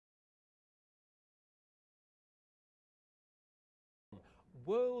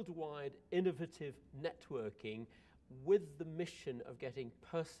worldwide innovative networking with the mission of getting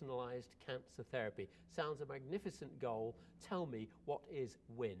personalised cancer therapy. Sounds a magnificent goal. Tell me, what is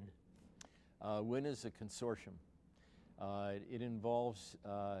WIN? WIN is a consortium. It involves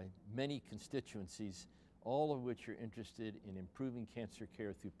many constituencies, all of which are interested in improving cancer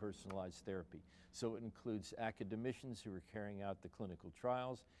care through personalized therapy. So it includes academicians who are carrying out the clinical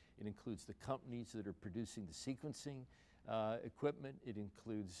trials. It includes the companies that are producing the sequencing equipment. It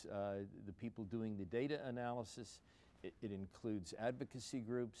includes the people doing the data analysis. It includes advocacy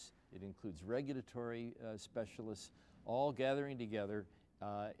groups. It includes regulatory specialists, all gathering together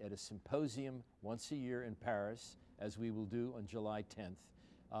at a symposium once a year in Paris, as we will do on July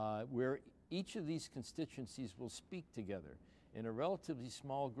 10th, where each of these constituencies will speak together in a relatively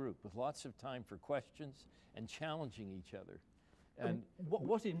small group with lots of time for questions and challenging each other. And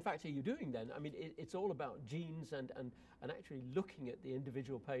what in fact are you doing then? I mean, it's all about genes and actually looking at the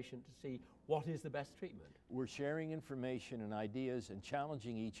individual patient to see what is the best treatment. We're sharing information and ideas and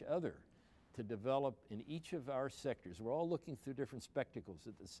challenging each other to develop in each of our sectors. We're all looking through different spectacles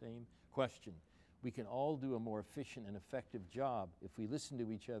at the same question. We can all do a more efficient and effective job if we listen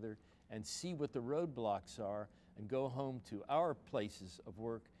to each other and see what the roadblocks are and go home to our places of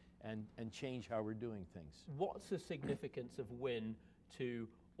work and change how we're doing things. What's the significance of WIN to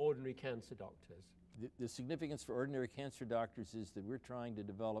ordinary cancer doctors? The significance for ordinary cancer doctors is that we're trying to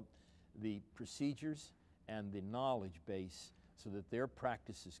develop the procedures and the knowledge base so that their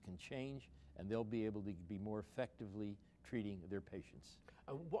practices can change and they'll be able to be more effectively treating their patients.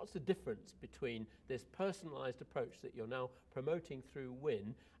 And what's the difference between this personalised approach that you're now promoting through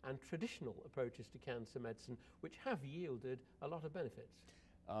WIN and traditional approaches to cancer medicine, which have yielded a lot of benefits?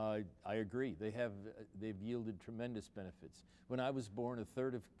 I agree. They've yielded tremendous benefits. When I was born, a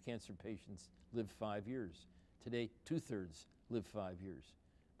third of cancer patients lived 5 years. Today, 2/3 live 5 years,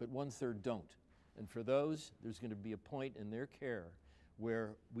 but 1/3 don't. And for those, there's going to be a point in their care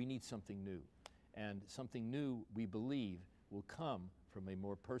where we need something new. And something new, we believe, will come from a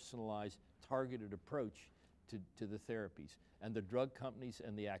more personalized, targeted approach to the therapies. And the drug companies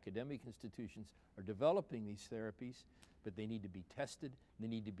and the academic institutions are developing these therapies, but they need to be tested. They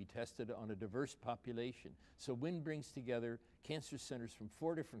need to be tested on a diverse population. So WIN brings together cancer centers from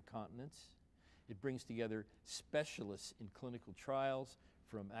 4 different continents. It brings together specialists in clinical trials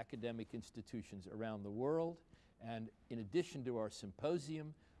from academic institutions around the world. And in addition to our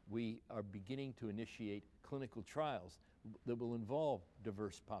symposium, we are beginning to initiate clinical trials that will involve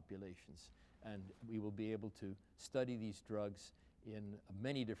diverse populations. And we will be able to study these drugs in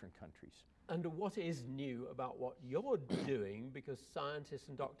many different countries. And what is new about what you're doing, because scientists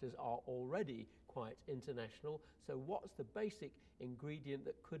and doctors are already quite international, so what's the basic ingredient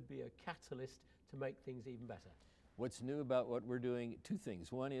that could be a catalyst to make things even better? What's new about what we're doing? 2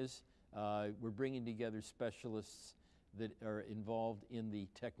 things. One is we're bringing together specialists that are involved in the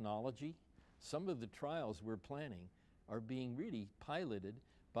technology. Some of the trials we're planning are being really piloted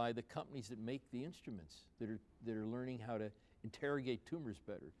by the companies that make the instruments, that are learning how to interrogate tumors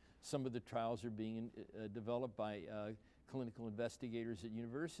better. Some of the trials are being developed by clinical investigators at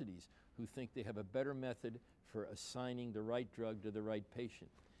universities who think they have a better method for assigning the right drug to the right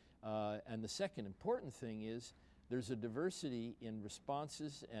patient. And the second important thing is there's a diversity in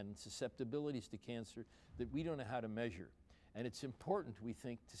responses and susceptibilities to cancer that we don't know how to measure. And it's important, we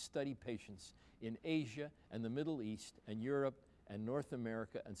think, to study patients in Asia and the Middle East and Europe and North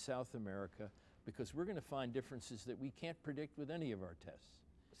America and South America, because we're going to find differences that we can't predict with any of our tests.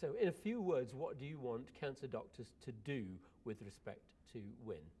 So in a few words, what do you want cancer doctors to do with respect to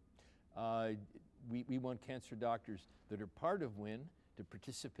WIN? We want cancer doctors that are part of WIN to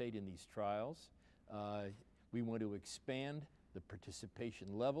participate in these trials. We want to expand the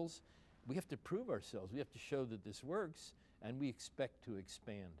participation levels. We have to prove ourselves. We have to show that this works, and we expect to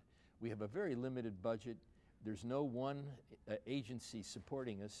expand. We have a very limited budget. There's no one agency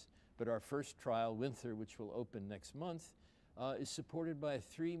supporting us, but our first trial, Winther, which will open next month, is supported by a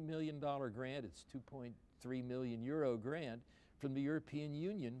 $3 million grant. It's €2.3 million grant from the European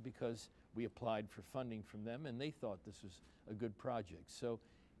Union because we applied for funding from them and they thought this was a good project. So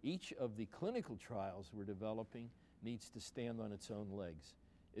each of the clinical trials we're developing needs to stand on its own legs.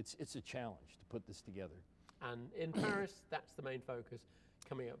 It's a challenge to put this together. And in Paris, that's the main focus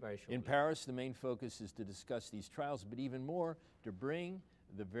coming up very shortly. In Paris, the main focus is to discuss these trials, but even more, to bring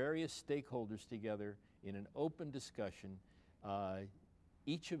the various stakeholders together in an open discussion,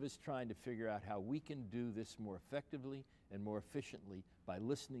 each of us trying to figure out how we can do this more effectively and more efficiently by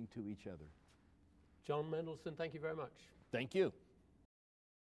listening to each other. John Mendelsohn, thank you very much. Thank you.